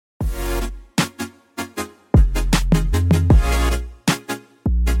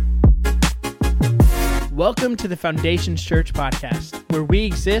Welcome to the Foundations Church podcast, where we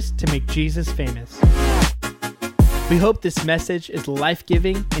exist to make Jesus famous. We hope this message is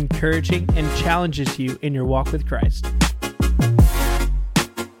life-giving, encouraging, and challenges you in your walk with Christ.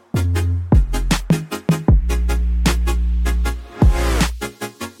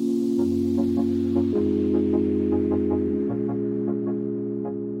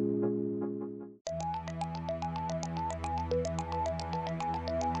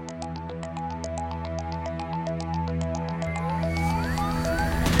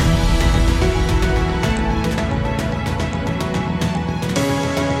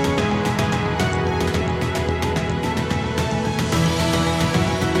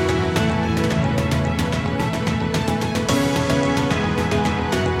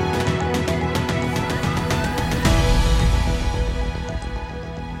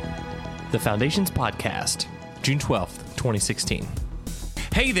 The Foundations Podcast, June 12th, 2016.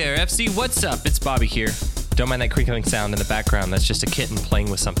 Hey there, FC, what's up? It's Bobby here. Don't mind that crinkling sound in the background. That's just a kitten playing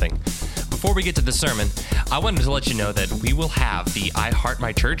with something. Before we get to the sermon, I wanted to let you know that we will have the I Heart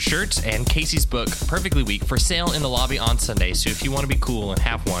My Church shirts and Casey's book, Perfectly Weak, for sale in the lobby on Sunday. So if you want to be cool and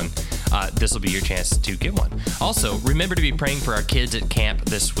have one, this will be your chance to get one. Also, remember to be praying for our kids at camp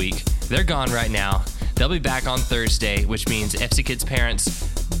this week. They're gone right now. They'll be back on Thursday, which means FC Kids parents,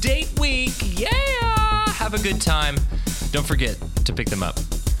 date week, yeah! Have a good time. Don't forget to pick them up.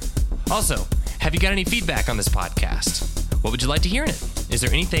 Also, have you got any feedback on this podcast? What would you like to hear in it? Is there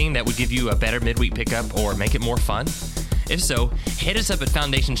anything that would give you a better midweek pickup or make it more fun? If so, hit us up at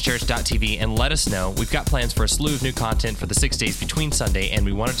foundationschurch.tv and let us know. We've got plans for a slew of new content for the 6 days between Sunday, and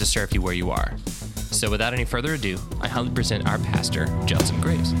we wanted to serve you where you are. So without any further ado, I humbly present our pastor, Jelson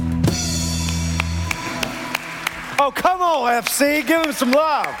Graves. Oh, come on, FC. Give him some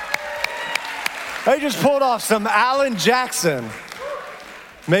love. They just pulled off some Alan Jackson.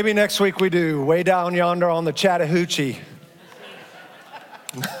 Maybe next week we do Way Down Yonder on the Chattahoochee.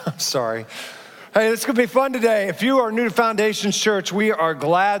 I'm sorry. Hey, this is going to be fun today. If you are new to Foundations Church, we are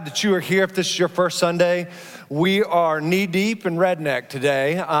glad that you are here. If this is your first Sunday, we are knee-deep in Redneck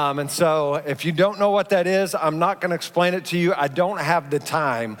today. And so if you don't know what that is, I'm not going to explain it to you. I don't have the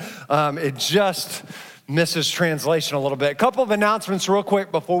time. It just misses translation a little bit. A couple of announcements real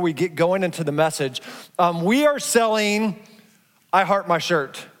quick before we get going into the message. We are selling I Heart My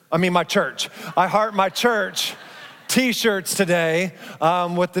Church. I Heart My Church t-shirts today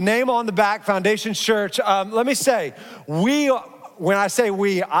with the name on the back, Foundations Church. Let me say, when I say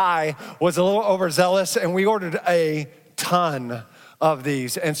we, I was a little overzealous and we ordered a ton of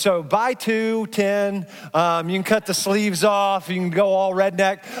these. And so buy 2, 10, you can cut the sleeves off, you can go all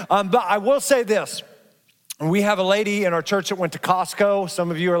redneck. But I will say this. We have a lady in our church that went to Costco. Some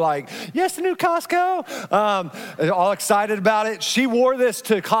of you are like, yes, the new Costco. All excited about it. She wore this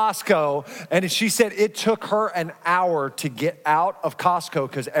to Costco, and she said it took her an hour to get out of Costco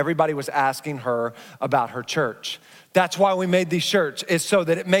because everybody was asking her about her church. That's why we made these shirts, is so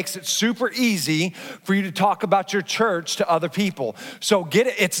that it makes it super easy for you to talk about your church to other people. So get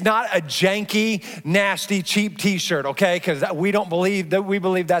it. It's not a janky, nasty, cheap t-shirt, okay? Because we believe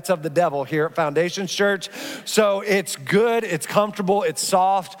that's of the devil here at Foundations Church. So it's good, it's comfortable, it's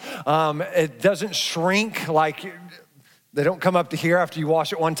soft. It doesn't shrink like they don't come up to here after you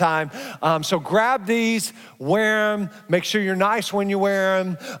wash it one time. So grab these, wear them, make sure you're nice when you wear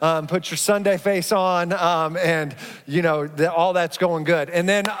them, put your Sunday face on, and all that's going good. And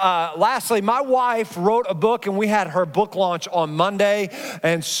then lastly, my wife wrote a book and we had her book launch on Monday,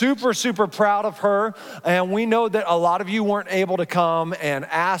 and super, super proud of her. And we know that a lot of you weren't able to come and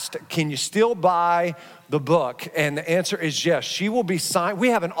asked, can you still buy the book? And the answer is yes. She will be signed. We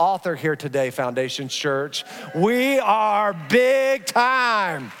have an author here today, Foundations Church. We are big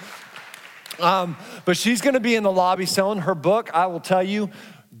time. But she's going to be in the lobby selling her book. I will tell you,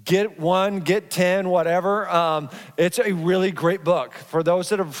 get 1, get 10, whatever. It's a really great book. For those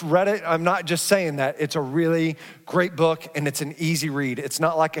that have read it, I'm not just saying that. It's a really great book, and it's an easy read. It's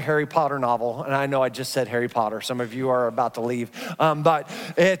not like a Harry Potter novel, and I know I just said Harry Potter. Some of you are about to leave, but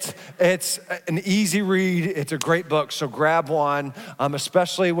it's an easy read. It's a great book, so grab one,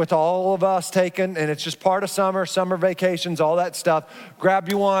 especially with all of us taking, and it's just part of summer vacations, all that stuff. Grab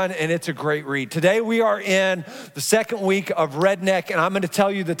you one, and it's a great read. Today we are in the second week of Redneck, and I'm going to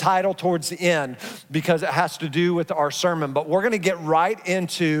tell you the title towards the end because it has to do with our sermon, but we're going to get right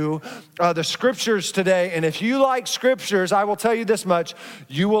into the scriptures today, and if you like scriptures, I will tell you this much,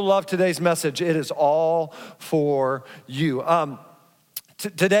 you will love today's message. It is all for you.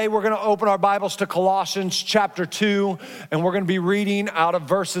 Today we're going to open our Bibles to Colossians chapter 2, and we're going to be reading out of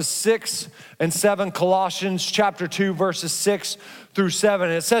verses 6 and 7. Colossians chapter 2, verses 6 through 7.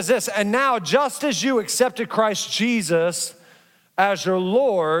 And it says this, "And now, just as you accepted Christ Jesus as your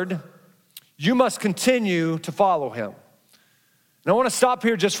Lord, you must continue to follow him." And I want to stop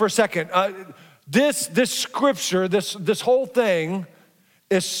here just for a second. This scripture, this whole thing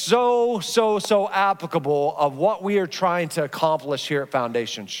is so applicable of what we are trying to accomplish here at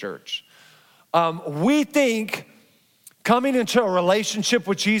Foundation Church. We think coming into a relationship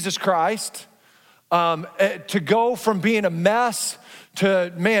with Jesus Christ, to go from being a mess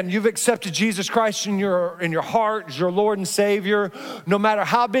to, man, you've accepted Jesus Christ in your heart as your Lord and Savior. No matter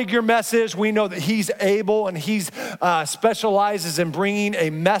how big your mess is, we know that he's able and he's specializes in bringing a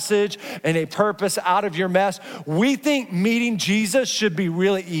message and a purpose out of your mess. We think meeting Jesus should be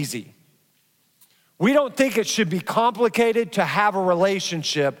really easy. We don't think it should be complicated to have a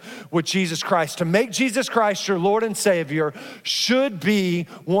relationship with Jesus Christ. To make Jesus Christ your Lord and Savior should be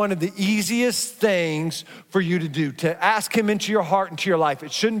one of the easiest things for you to do, to ask him into your heart, into your life.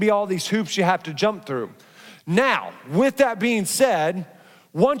 It shouldn't be all these hoops you have to jump through. Now, with that being said,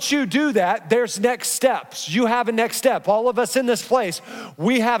 once you do that, there's next steps. You have a next step. All of us in this place,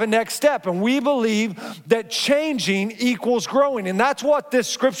 we have a next step. And we believe that changing equals growing. And that's what this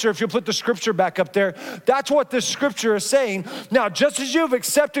scripture, if you put the scripture back up there, that's what this scripture is saying. Now, just as you've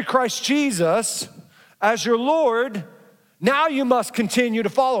accepted Christ Jesus as your Lord, now you must continue to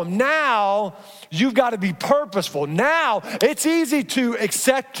follow him. Now you've got to be purposeful. Now it's easy to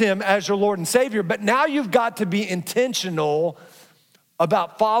accept him as your Lord and Savior, but now you've got to be intentional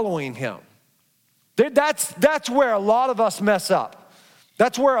about following him. That's where a lot of us mess up.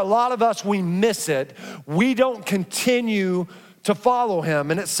 That's where a lot of us, we miss it. We don't continue to follow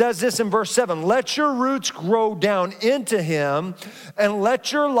him. And it says this in verse 7, "Let your roots grow down into him and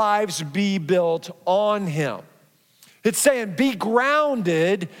let your lives be built on him." It's saying be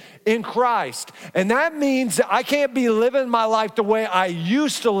grounded in Christ. And that means that I can't be living my life the way I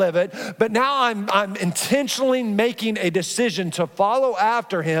used to live it, but now I'm intentionally making a decision to follow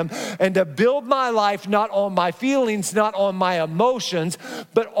after him and to build my life not on my feelings, not on my emotions,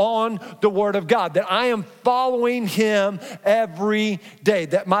 but on the Word of God. That I am following him every day,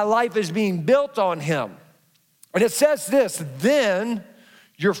 that my life is being built on him. And it says this, "Then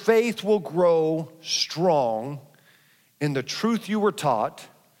your faith will grow strong in the truth you were taught,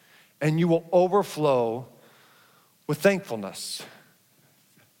 and you will overflow with thankfulness."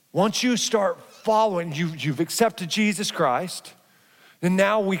 Once you start following, you've accepted Jesus Christ, and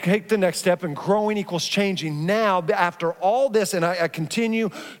now we take the next step, and growing equals changing. Now, after all this, and I continue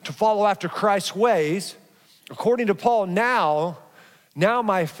to follow after Christ's ways, according to Paul, now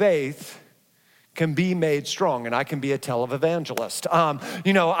my faith can be made strong, and I can be a televangelist.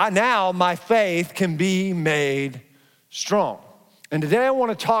 Now my faith can be made strong. And today I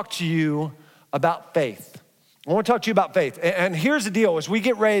want to talk to you about faith. I want to talk to you about faith. And here's the deal, as we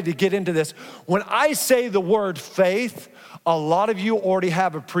get ready to get into this, when I say the word faith, a lot of you already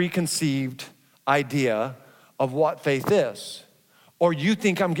have a preconceived idea of what faith is. Or you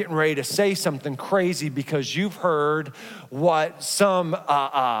think I'm getting ready to say something crazy because you've heard what some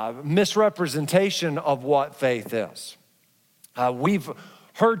misrepresentation of what faith is. We've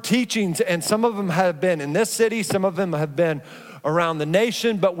heard teachings, and some of them have been in this city, some of them have been around the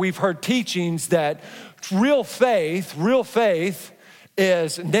nation, but we've heard teachings that real faith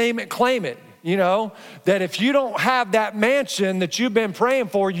is name it, claim it. That if you don't have that mansion that you've been praying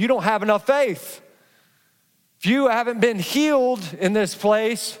for, you don't have enough faith. If you haven't been healed in this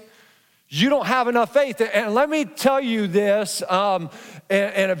place, you don't have enough faith. And let me tell you this,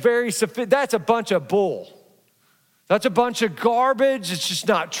 that's a bunch of bull. That's a bunch of garbage. It's just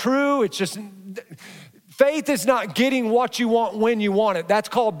not true. Faith is not getting what you want when you want it. That's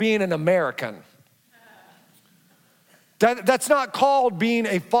called being an American. That's not called being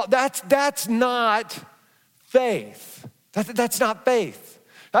that's not faith. That's not faith.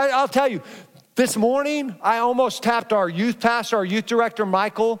 I'll tell you, this morning, I almost tapped our youth pastor, our youth director,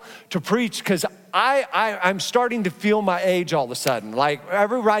 Michael, to preach because I'm starting to feel my age all of a sudden. Like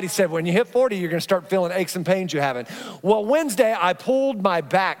everybody said, when you hit 40, you're gonna start feeling aches and pains you haven't. Well, Wednesday, I pulled my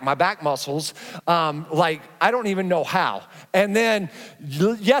back muscles, like I don't even know how. And then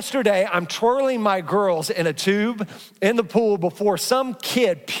yesterday, I'm twirling my girls in a tube in the pool before some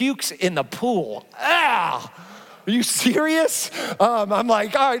kid pukes in the pool. Ah! Are you serious? I'm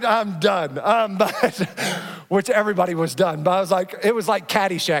like, all right, I'm done. Which everybody was done. But it was like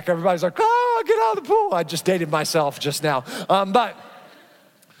Caddyshack. Everybody's like, oh, get out of the pool. I just dated myself just now. But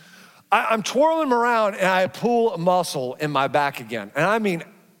I'm twirling them around and I pull a muscle in my back again. And I mean,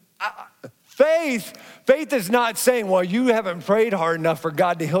 faith is not saying, well, you haven't prayed hard enough for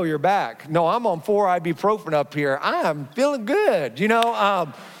God to heal your back. No, I'm on 4 ibuprofen up here. I am feeling good,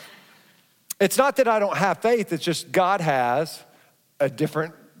 It's not that I don't have faith. It's just God has a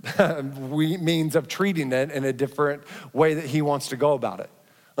different means of treating it in a different way that he wants to go about it.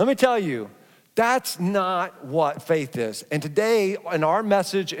 Let me tell you, that's not what faith is. And today, in our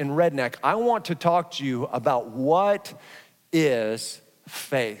message in Redneck, I want to talk to you about what is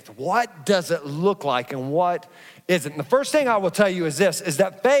faith. What does it look like and what isn't? And the first thing I will tell you is this, is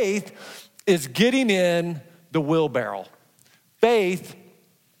that faith is getting in the wheelbarrow. Faith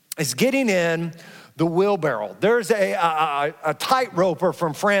is getting in the wheelbarrow. There's a tightroper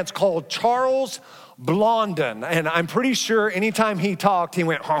from France called Charles Blondin, and I'm pretty sure anytime he talked, he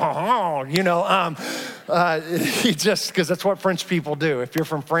went, he just, because that's what French people do. If you're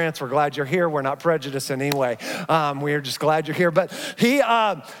from France, we're glad you're here. We're not prejudiced in any way. We're just glad you're here. But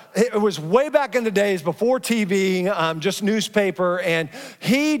it was way back in the days before TV, just newspaper, and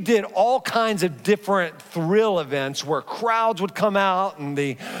he did all kinds of different thrill events where crowds would come out and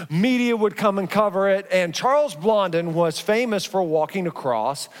the media would come and cover it. And Charles Blondin was famous for walking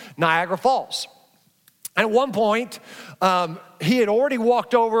across Niagara Falls. At one point, he had already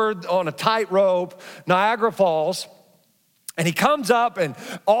walked over on a tightrope, Niagara Falls, and he comes up and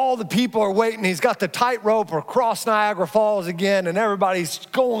all the people are waiting. He's got the tightrope across Niagara Falls again, and everybody's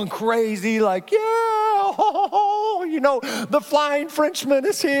going crazy like, the Flying Frenchman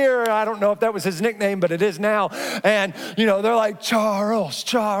is here. I don't know if that was his nickname, but it is now. And, they're like, Charles.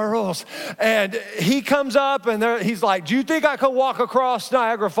 And he comes up and he's like, do you think I could walk across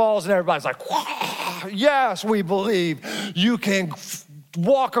Niagara Falls? And everybody's like, yes, we believe you can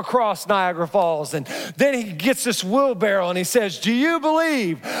walk across Niagara Falls. And then he gets this wheelbarrow and he says, do you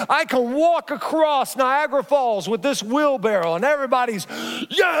believe I can walk across Niagara Falls with this wheelbarrow? And everybody's,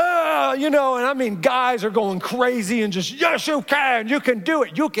 and I mean, guys are going crazy and just, yes, you can do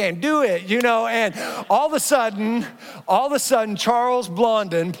it, and all of a sudden, Charles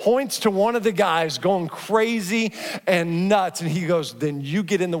Blondin points to one of the guys going crazy and nuts, and he goes, then you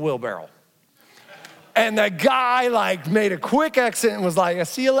get in the wheelbarrow. And the guy made a quick exit and was like, I'll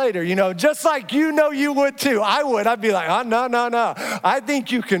see you later, just like you would too. I would. I'd be like, oh, no. I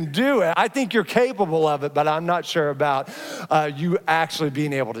think you can do it. I think you're capable of it, but I'm not sure about you actually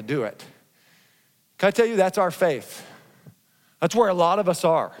being able to do it. Can I tell you, that's our faith. That's where a lot of us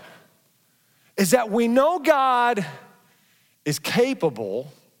are, is that we know God is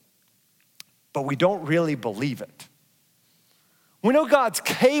capable, but we don't really believe it. We know God's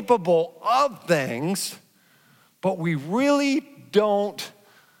capable of things, but we really don't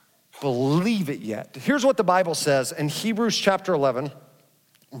believe it yet. Here's what the Bible says in Hebrews chapter 11,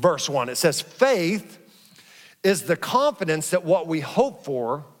 verse 1. It says, faith is the confidence that what we hope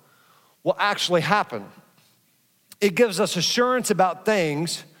for will actually happen. It gives us assurance about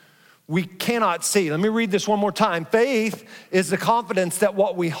things we cannot see. Let me read this one more time. Faith is the confidence that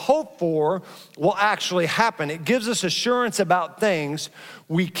what we hope for will actually happen. It gives us assurance about things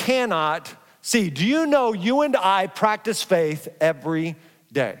we cannot see. Do you know you and I practice faith every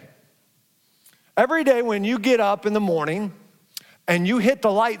day? Every day when you get up in the morning and you hit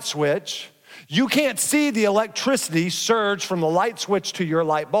the light switch, you can't see the electricity surge from the light switch to your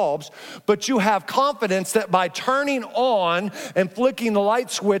light bulbs, but you have confidence that by turning on and flicking the light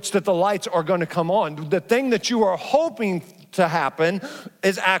switch that the lights are going to come on. The thing that you are hoping to happen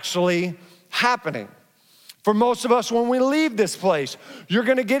is actually happening. For most of us, when we leave this place, you're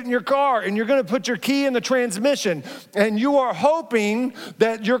going to get in your car and you're going to put your key in the transmission and you are hoping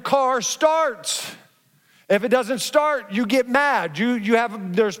that your car starts. If it doesn't start, you get mad.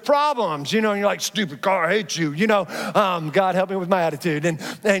 There's problems, and you're like, stupid car, I hate you, God help me with my attitude.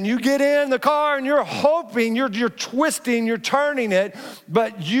 And you get in the car and you're hoping, you're twisting, you're turning it,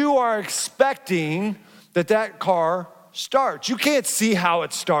 but you are expecting that car starts. You can't see how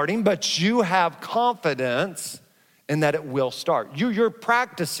it's starting, but you have confidence in that it will start. You're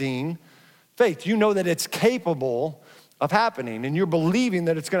practicing faith. You know that it's capable of happening and you're believing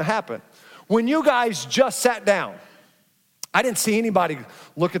that it's gonna happen. When you guys just sat down, I didn't see anybody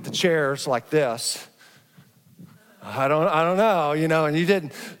look at the chairs like this. I don't know, and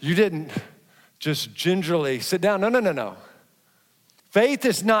you didn't just gingerly sit down. No. Faith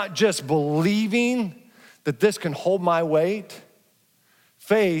is not just believing that this can hold my weight.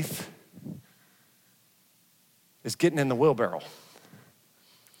 Faith is getting in the wheelbarrow.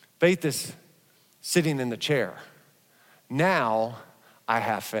 Faith is sitting in the chair. Now I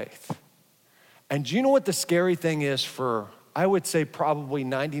have faith. And do you know what the scary thing is for I would say probably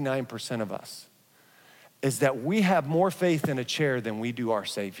 99% of us, is that we have more faith in a chair than we do our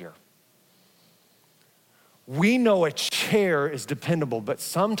Savior. We know a chair is dependable, but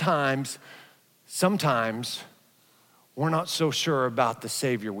sometimes we're not so sure about the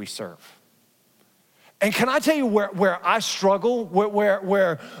Savior we serve. And can I tell you where I struggle,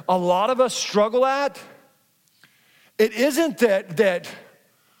 where a lot of us struggle at? It isn't that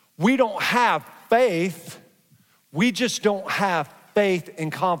we don't have faith, we just don't have faith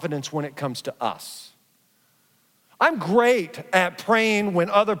and confidence when it comes to us. I'm great at praying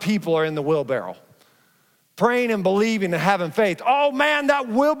when other people are in the wheelbarrow. Praying and believing and having faith. Oh man, that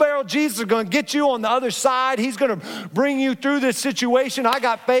wheelbarrow, Jesus is gonna get you on the other side. He's gonna bring you through this situation. I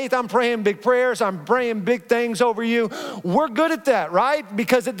got faith, I'm praying big prayers, I'm praying big things over you. We're good at that, right?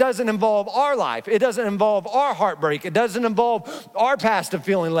 Because it doesn't involve our life. It doesn't involve our heartbreak. It doesn't involve our past of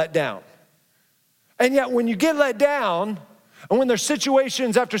feeling let down. And yet when you get let down, and when there's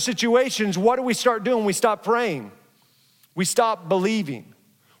situations after situations, what do we start doing? We stop praying. We stop believing.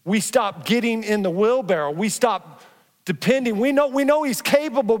 We stop getting in the wheelbarrow. We stop depending. We know he's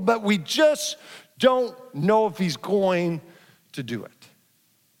capable, but we just don't know if he's going to do it.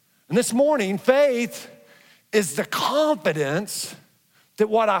 And this morning, faith is the confidence that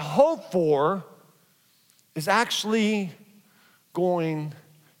what I hope for is actually going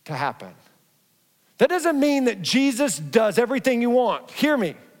to happen. That doesn't mean that Jesus does everything you want. Hear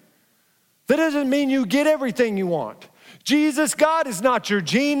me. That doesn't mean you get everything you want. Jesus, God, is not your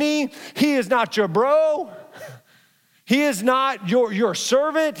genie. He is not your bro. He is not your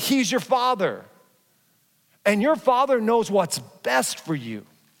servant. He's your Father. And your Father knows what's best for you.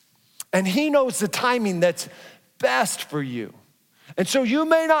 And he knows the timing that's best for you. And so you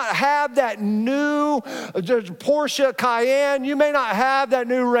may not have that new Porsche Cayenne. You may not have that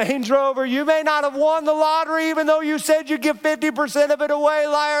new Range Rover. You may not have won the lottery even though you said you'd give 50% of it away.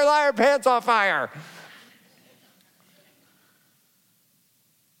 Liar, liar, pants on fire.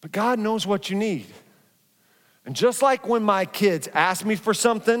 But God knows what you need. And just like when my kids ask me for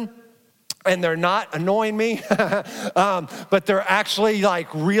something and they're not annoying me, but they're actually like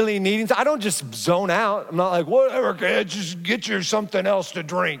really needing, I don't just zone out. I'm not like, whatever, kids, just get you something else to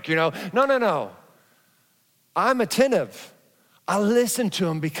drink, you know? No. I'm attentive. I listen to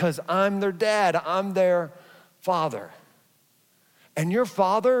them because I'm their dad. I'm their father. And your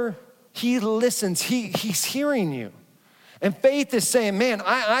Father, he listens. He's hearing you. And faith is saying, man,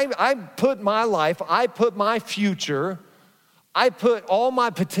 I put my life, I put my future, I put all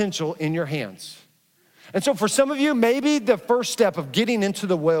my potential in your hands. And so for some of you, maybe the first step of getting into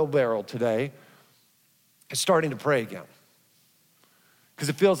the wheelbarrow today is starting to pray again. Because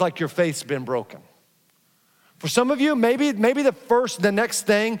it feels like your faith's been broken. For some of you, maybe the next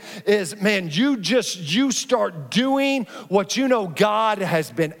thing is, man, you start doing what you know God has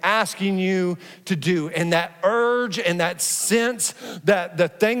been asking you to do. And that urge and that sense that the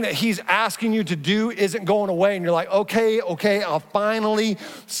thing that he's asking you to do isn't going away. And you're like, okay, I'll finally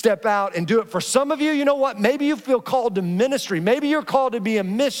step out and do it. For some of you, you know what? Maybe you feel called to ministry. Maybe you're called to be a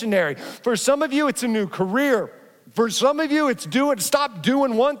missionary. For some of you, it's a new career. For some of you, it's stop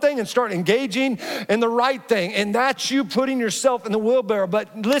doing one thing and start engaging in the right thing. And that's you putting yourself in the wheelbarrow.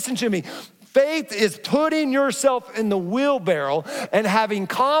 But listen to me. Faith is putting yourself in the wheelbarrow and having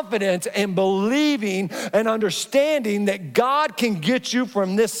confidence and believing and understanding that God can get you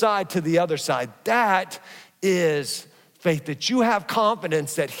from this side to the other side. That is faith, that you have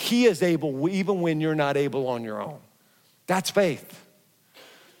confidence that he is able even when you're not able on your own. That's faith.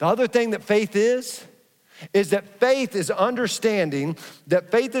 The other thing that faith is that faith is understanding,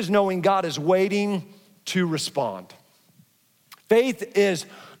 that faith is knowing God is waiting to respond. Faith is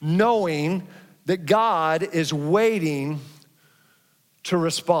knowing that God is waiting to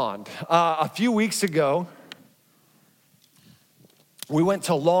respond. A few weeks ago, we went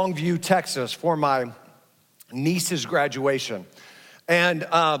to Longview, Texas for my niece's graduation. And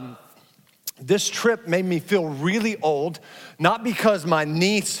this trip made me feel really old, not because my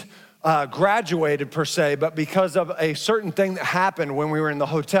niece graduated per se, but because of a certain thing that happened when we were in the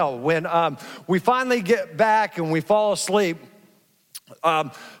hotel. When we finally get back and we fall asleep,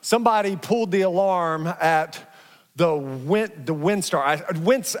 somebody pulled the alarm at the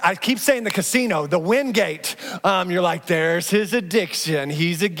WinStar. I keep saying the casino, the Wingate. You're like, there's his addiction.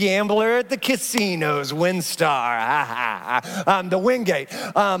 He's a gambler at the casinos, WinStar. The Wingate.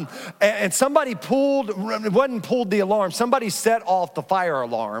 And somebody pulled the alarm. Somebody set off the fire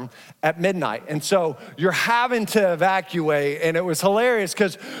alarm at midnight. And so you're having to evacuate. And it was hilarious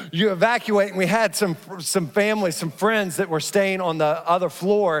because you evacuate, and we had some family, some friends that were staying on the other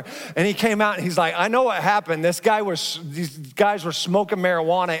floor. And he came out and he's like, I know what happened. This guy these guys were smoking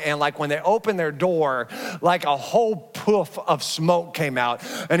marijuana, and like when they opened their door, like a whole poof of smoke came out.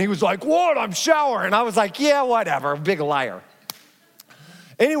 And he was like, "What? I'm showering." I was like, "Yeah, whatever, big liar."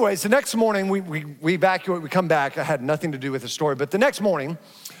 Anyways, the next morning we evacuate, we come back. I had nothing to do with the story, but the next morning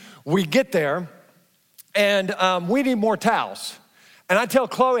we get there and we need more towels. And I tell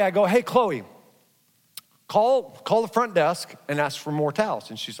Chloe, I go, "Hey, Chloe, call the front desk and ask for more towels."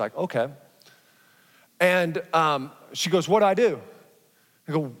 And she's like, "Okay." And she goes, "What do I do?"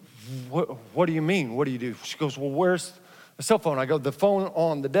 I go, what do you mean? What do you do?" She goes, "Well, where's the cell phone?" I go, "The phone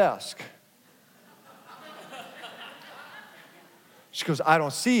on the desk." She goes, "I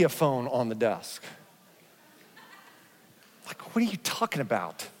don't see a phone on the desk." I'm like, "What are you talking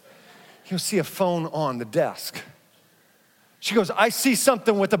about? You don't see a phone on the desk." She goes, "I see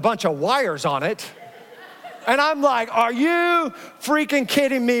something with a bunch of wires on it." And I'm like, "Are you freaking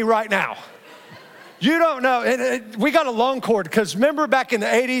kidding me right now? You don't know." And we got a long cord, because remember back in the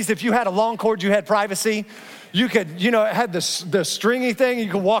 80s, if you had a long cord, you had privacy. You could, it had the stringy thing. You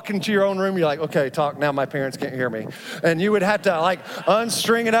could walk into your own room. You're like, "Okay, talk now. My parents can't hear me." And you would have to like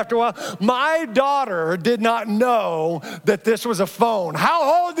unstring it after a while. My daughter did not know that this was a phone.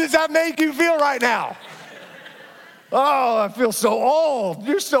 How old does that make you feel right now? Oh, I feel so old.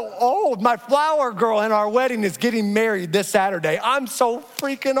 You're so old. My flower girl in our wedding is getting married this Saturday. I'm so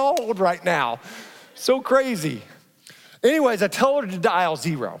freaking old right now. So crazy. Anyways, I tell her to dial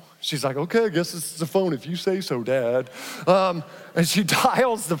 0. She's like, "Okay, I guess this is the phone if you say so, Dad." And she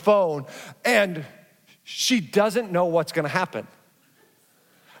dials the phone, and she doesn't know what's gonna happen.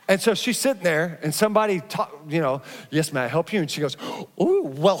 And so she's sitting there, and somebody, "Yes, may I help you?" And she goes, "Ooh,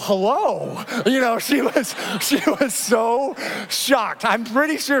 well, hello." She was so shocked. I'm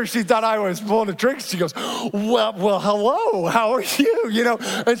pretty sure she thought I was pulling a trick. She goes, well, hello, how are you?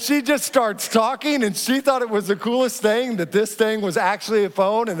 And she just starts talking, and she thought it was the coolest thing that this thing was actually a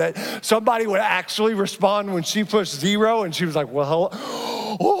phone, and that somebody would actually respond when she pushed 0. And she was like, "Well, hello."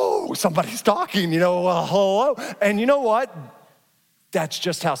 "Oh, somebody's talking, well, hello." And you know what? That's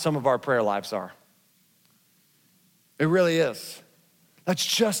just how some of our prayer lives are. It really is. That's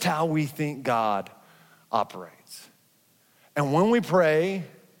just how we think God operates. And when we pray,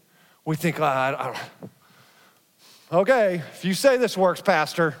 we think, "Okay, if you say this works,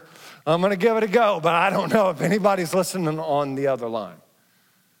 Pastor, I'm gonna give it a go, but I don't know if anybody's listening on the other line."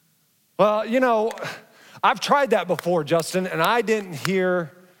 Well, I've tried that before, Justin, and I didn't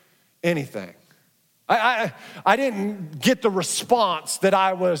hear anything. I didn't get the response that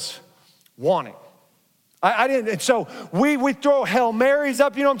I was wanting. I didn't, and so we throw Hail Marys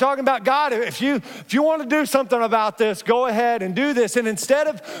up, I'm talking about. "God, if you want to do something about this, go ahead and do this." And instead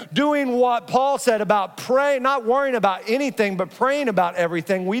of doing what Paul said about praying, not worrying about anything, but praying about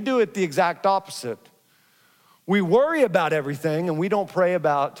everything, we do it the exact opposite. We worry about everything, and we don't pray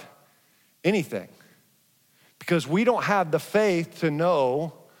about anything, because we don't have the faith to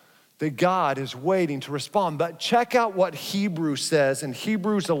know that God is waiting to respond. But check out what Hebrews says. In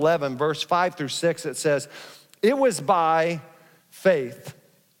Hebrews 11, verse 5-6, it says, "It was by faith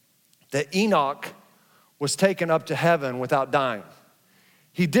that Enoch was taken up to heaven without dying.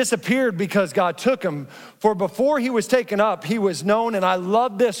 He disappeared because God took him. For before he was taken up, he was known," and I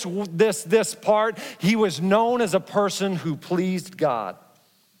love this part, "he was known as a person who pleased God."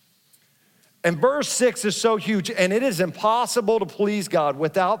 And verse 6 is so huge. "And it is impossible to please God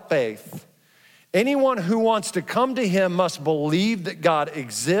without faith. Anyone who wants to come to him must believe that God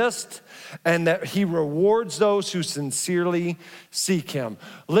exists and that he rewards those who sincerely seek him."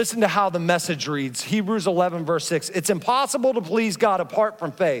 Listen to how the Message reads. Hebrews 11, verse 6. "It's impossible to please God apart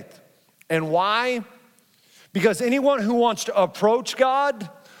from faith." And why? "Because anyone who wants to approach God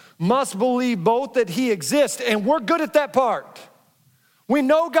must believe both that he exists," and we're good at that part. We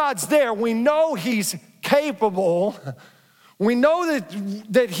know God's there. We know he's capable. We know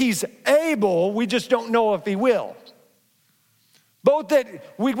that he's able. We just don't know if he will. Both that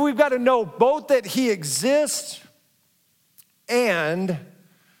we've got to know both that he exists and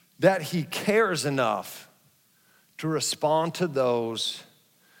that he cares enough to respond to those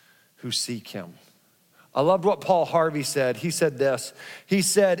who seek him. I loved what Paul Harvey said. He said this. He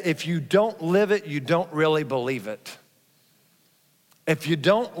said, "If you don't live it, you don't really believe it. If you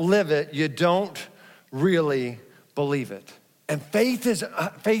don't live it, you don't really believe it." And faith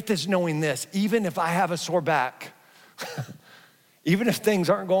is knowing this. Even if I have a sore back, even if things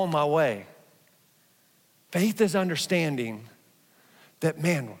aren't going my way, faith is understanding that,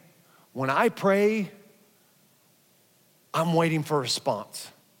 man, when I pray, I'm waiting for a response,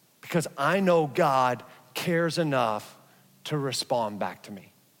 because I know God cares enough to respond back to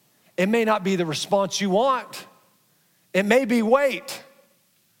me. It may not be the response you want, It may be weight.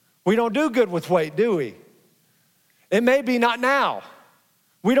 We don't do good with weight, do we? It may be not now.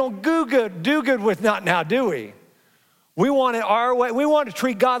 We don't do good with not now, do we? We want it our way. We want to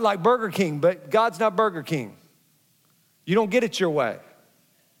treat God like Burger King, but God's not Burger King. You don't get it your way.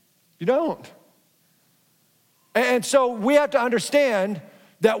 You don't. And so we have to understand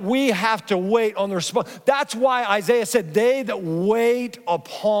that we have to wait on the response. That's why Isaiah said, they that wait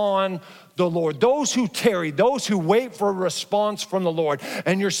upon the Lord, those who tarry, those who wait for a response from the Lord,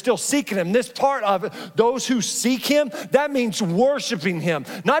 and you're still seeking him. This part of it, those who seek him, that means worshiping him.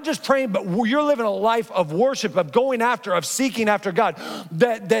 Not just praying, but you're living a life of worship, of going after, of seeking after God.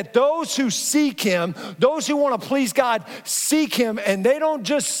 That those who seek him, those who want to please God, seek him, and they don't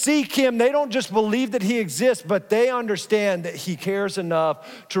just seek him, they don't just believe that he exists, but they understand that he cares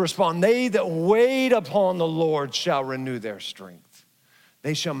enough to respond. They that wait upon the Lord shall renew their strength.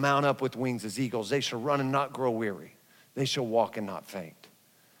 They shall mount up with wings as eagles. They shall run and not grow weary. They shall walk and not faint.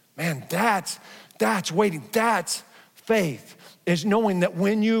 Man, that's waiting. That's faith, is knowing that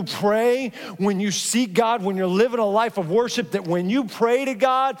when you pray, when you seek God, when you're living a life of worship, that when you pray to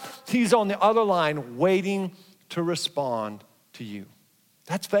God, he's on the other line waiting to respond to you.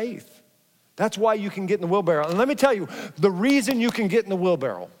 That's faith. That's why you can get in the wheelbarrow. And let me tell you, the reason you can get in the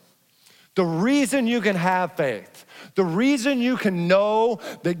wheelbarrow, the reason you can have faith, the reason you can know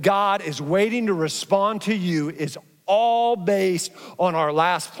that God is waiting to respond to you is all based on our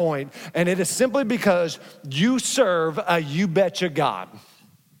last point. And it is simply because you serve a you betcha God.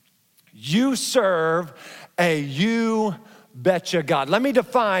 You serve a you betcha God. Let me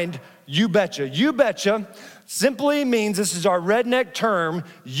define you betcha. You betcha simply means, this is our redneck term,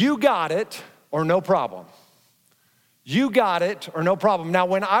 you got it or no problem. You got it or no problem. Now,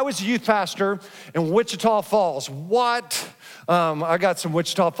 when I was a youth pastor in Wichita Falls, I got some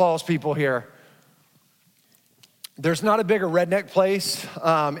Wichita Falls people here. There's not a bigger redneck place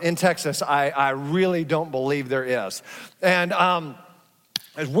in Texas. I really don't believe there is. And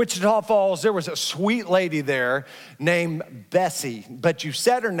at Wichita Falls, there was a sweet lady there named Bessie, but you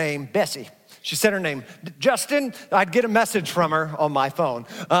said her name, Bessie. She said her name. Justin, I'd get a message from her on my phone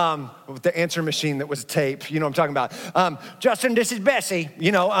with the answer machine that was tape. You know what I'm talking about. Justin, this is Bessie.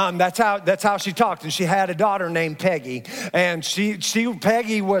 You know, that's how she talked. And she had a daughter named Peggy. And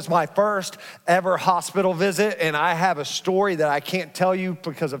Peggy was my first ever hospital visit. And I have a story that I can't tell you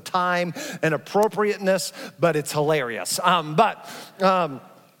because of time and appropriateness, but it's hilarious.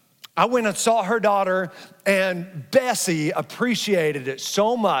 I went and saw her daughter, and Bessie appreciated it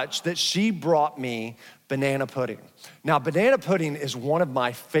so much that she brought me banana pudding. Now, banana pudding is one of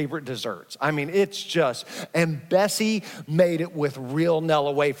my favorite desserts. I mean, and Bessie made it with real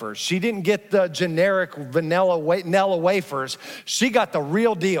Nella wafers. She didn't get the generic vanilla Nella wafers. She got the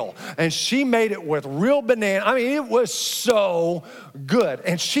real deal, and she made it with real banana. I mean, it was so good.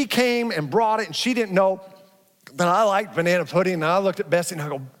 And she came and brought it, and she didn't know that I liked banana pudding, and I looked at Bessie and I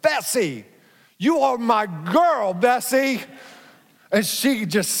go, Bessie, you are my girl, Bessie. And she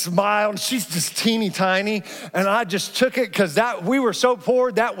just smiled. She's just teeny tiny. And I just took it because we were so poor.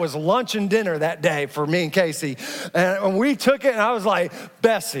 That was lunch and dinner that day for me and Casey. And we took it, and I was like,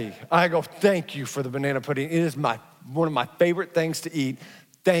 Bessie, I go, thank you for the banana pudding. It is one of my favorite things to eat.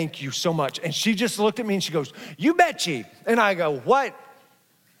 Thank you so much. And she just looked at me and she goes, you betcha. And I go, what?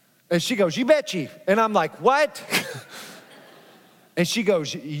 And she goes, you betcha. And I'm like, what? And she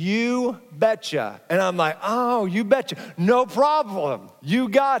goes, you betcha. And I'm like, oh, you betcha. No problem. You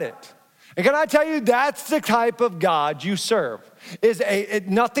got it. And can I tell you, that's the type of God you serve.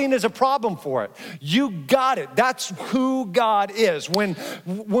 Nothing is a problem for it. You got it. That's who God is. When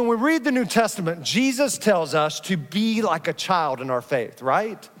we read the New Testament, Jesus tells us to be like a child in our faith,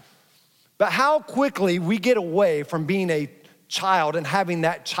 right? But how quickly we get away from being a child and having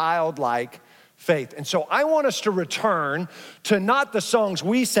that childlike faith. And so I want us to return to not the songs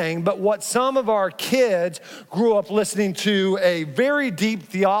we sang, but what some of our kids grew up listening to, a very deep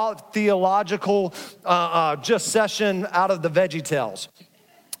theological just session out of the VeggieTales.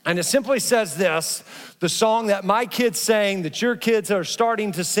 And it simply says this, the song that my kids sang, that your kids are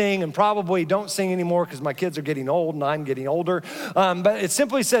starting to sing and probably don't sing anymore because my kids are getting old and I'm getting older. But it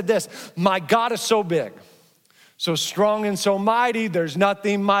simply said this, my God is so big, so strong and so mighty, there's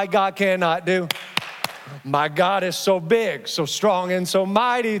nothing my God cannot do. My God is so big, so strong and so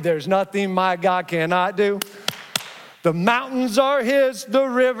mighty, there's nothing my God cannot do. The mountains are his, the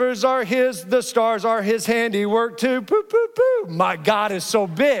rivers are his, the stars are his handiwork too. Poo, poo, poo. My God is so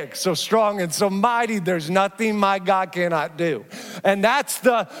big, so strong and so mighty, there's nothing my God cannot do. And that's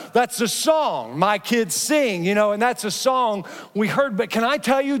the song my kids sing, and that's a song we heard. But can I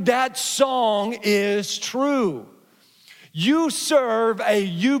tell you, that song is true? You serve a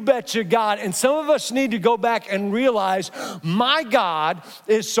you betcha God. And some of us need to go back and realize my God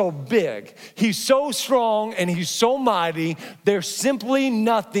is so big. He's so strong and he's so mighty. There's simply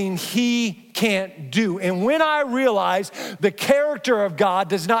nothing he can't do. And when I realize the character of God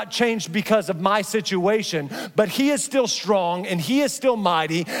does not change because of my situation, but he is still strong and he is still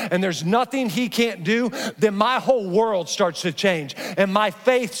mighty and there's nothing he can't do, then my whole world starts to change and my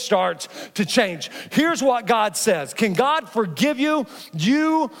faith starts to change. Here's what God says. Can God forgive you?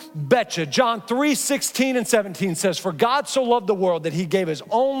 You betcha. John 3:16 and 17 says, for God so loved the world that he gave his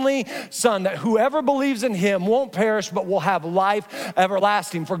only son, that whoever believes in him won't perish but will have life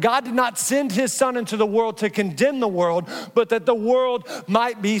everlasting. For God did not send his son into the world to condemn the world, but that the world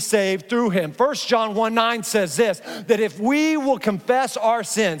might be saved through him. 1 John 1:9 says this, that if we will confess our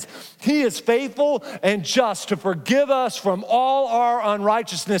sins, he is faithful and just to forgive us from all our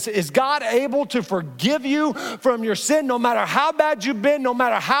unrighteousness. Is God able to forgive you from your sin, no matter how bad you've been, no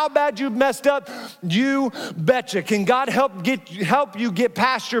matter how bad you've messed up? You betcha. Can God help you get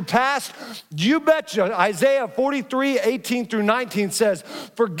past your past? You betcha. Isaiah 43:18 through 19 says,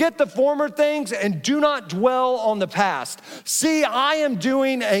 forget the former things and do not dwell on the past. See, I am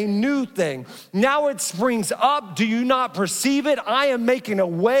doing a new thing. Now it springs up. Do you not perceive it? I am making a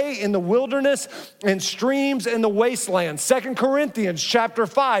way in the wilderness and streams in the wasteland. 2 Corinthians chapter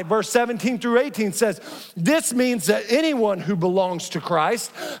 5, verse 17 through 18 says, this means that anyone who belongs to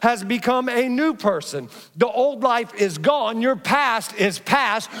Christ has become a new person. The old life is gone. Your past is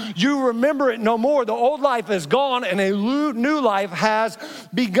past. You remember it no more. The old life is gone and a new life has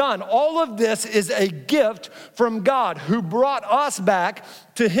begun. All of this is a gift from God who brought us back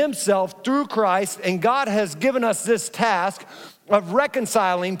to himself through Christ, and God has given us this task of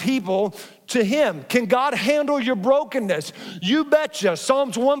reconciling people to him. Can God handle your brokenness? You betcha.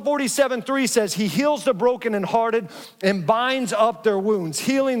 Psalms 147:3 says he heals the broken and hearted and binds up their wounds,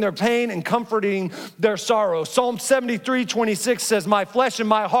 healing their pain and comforting their sorrow. Psalm 73:26 says, my flesh and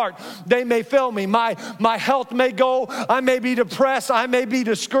my heart, they may fail me. My health may go. I may be depressed. I may be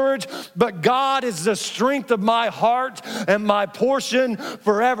discouraged, but God is the strength of my heart and my portion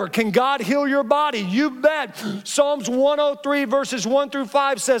forever. Can God heal your body? You bet. Psalms 103 verses 1 through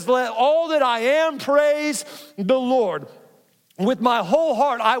 5 says, let all that I am praise the Lord. With my whole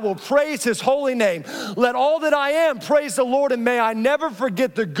heart, I will praise his holy name. Let all that I am praise the Lord, and may I never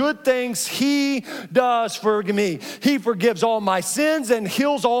forget the good things he does for me. He forgives all my sins and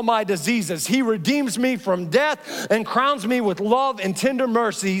heals all my diseases. He redeems me from death and crowns me with love and tender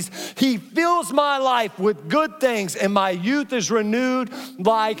mercies. He fills my life with good things, and my youth is renewed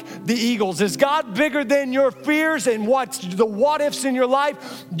like the eagles. Is God bigger than your fears and what's the what ifs in your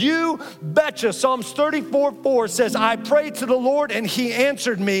life? You betcha. Psalms 34:4 says, I pray to the Lord, and he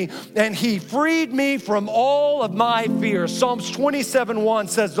answered me, and he freed me from all of my fears. Psalms 27:1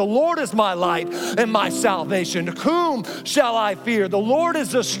 says, the Lord is my light and my salvation. Whom shall I fear? The Lord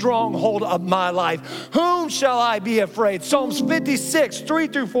is the stronghold of my life. Whom shall I be afraid? Psalms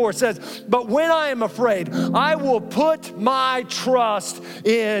 56:3 through 4 says, but when I am afraid, I will put my trust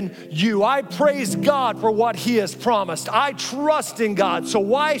in you. I praise God for what he has promised. I trust in God, so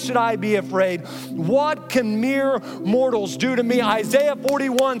why should I be afraid? What can mere mortals do to me? Isaiah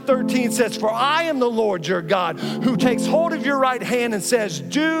 41:13 says, for I am the Lord your God who takes hold of your right hand and says,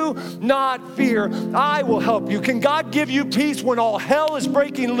 do not fear, I will help you. Can God give you peace when all hell is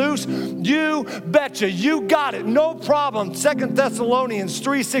breaking loose? You betcha. You got it. No problem. 2 Thessalonians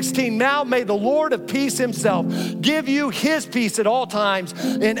 3:16, now may the Lord of peace himself give you his peace at all times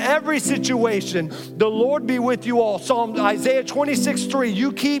in every situation. The Lord be with you all. Isaiah 26:3,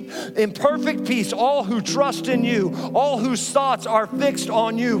 you keep in perfect peace all who trust in you, all whose thoughts are fixed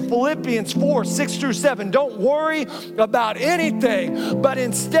on you. Philippians 4:6 through 7, don't worry about anything, but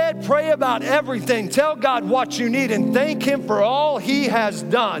instead pray about everything. Tell God what you need and thank him for all he has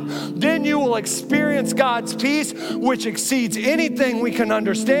done. Then you will experience God's peace, which exceeds anything we can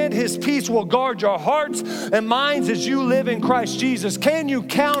understand. His peace will guard your hearts and minds as you live in Christ Jesus. Can you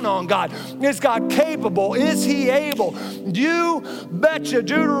count on God? Is God capable? Is he able? You betcha.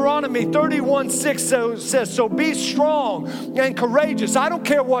 Deuteronomy 31:6 says, so be strong and courageous. I don't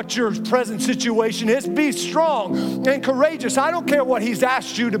care what your present situation is. Be strong and courageous. I don't care what he's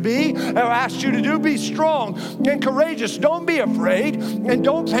asked you to be or asked you to do. Be strong and courageous. Don't be afraid and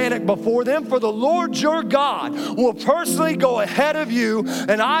don't panic before them, for the Lord your God will personally go ahead of you,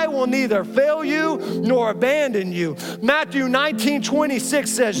 and I will neither fail you nor abandon you. Matthew 19:26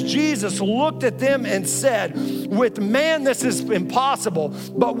 says, Jesus looked at them and said, with man this is impossible,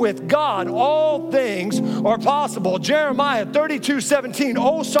 but with God all things are possible. Jeremiah 32:17,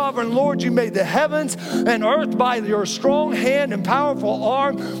 O sovereign Lord, you made the heavens and earth by your strong hand and powerful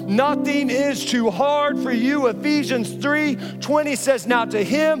arm. Nothing is too hard for you. Ephesians 3:20 says, now to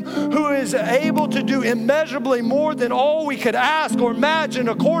him who is able to do immeasurably more than all we could ask or imagine,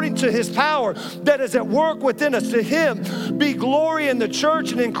 according to his power that is at work within us, to him be glory in the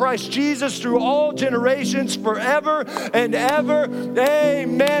church and in Christ Jesus through all generations forever and ever.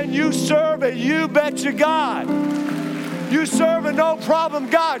 Amen. You serve a you betcha God. You serve a no problem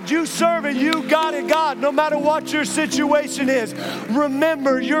God. You serve a you got it God, no matter what your situation is.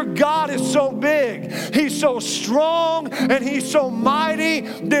 Remember, your God is so big. He's so strong and he's so mighty.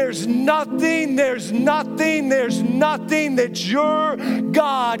 There's nothing that your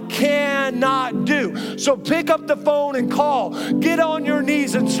God cannot do. So pick up the phone and call. Get on your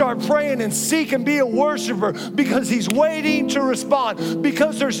knees and start praying and seek and be a worshiper, because he's waiting to respond.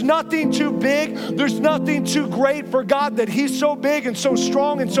 Because there's nothing too big, there's nothing too great for God, that he's so big and so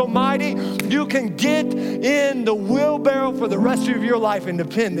strong and so mighty. You can get in the wheelbarrow for the rest of your life and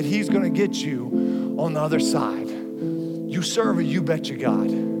depend that he's going to get you on the other side. You serve a you betcha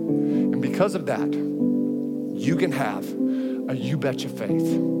God. And because of that, you can have a you betcha faith.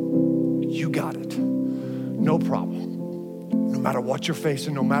 You got it. No problem. No matter what you're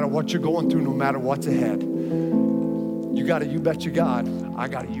facing, no matter what you're going through, no matter what's ahead. You got a you betcha God. I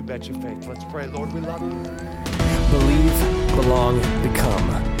got a you betcha faith. Let's pray. Lord, we love you. Believe, belong, become.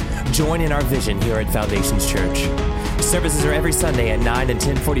 Join in our vision here at Foundations Church. Services are every Sunday at 9 and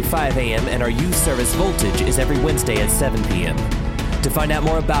 10:45 a.m. and our youth service Voltage is every Wednesday at 7 p.m. To find out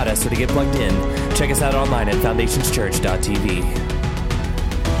more about us or to get plugged in, check us out online at foundationschurch.tv.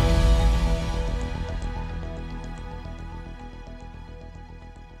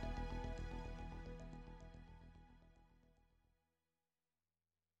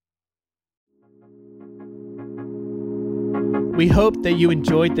 We hope that you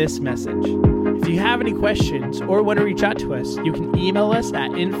enjoyed this message. If you have any questions or want to reach out to us, you can email us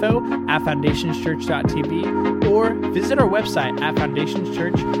at info@foundationschurch.tv or visit our website at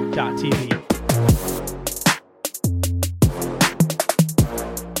foundationschurch.tv.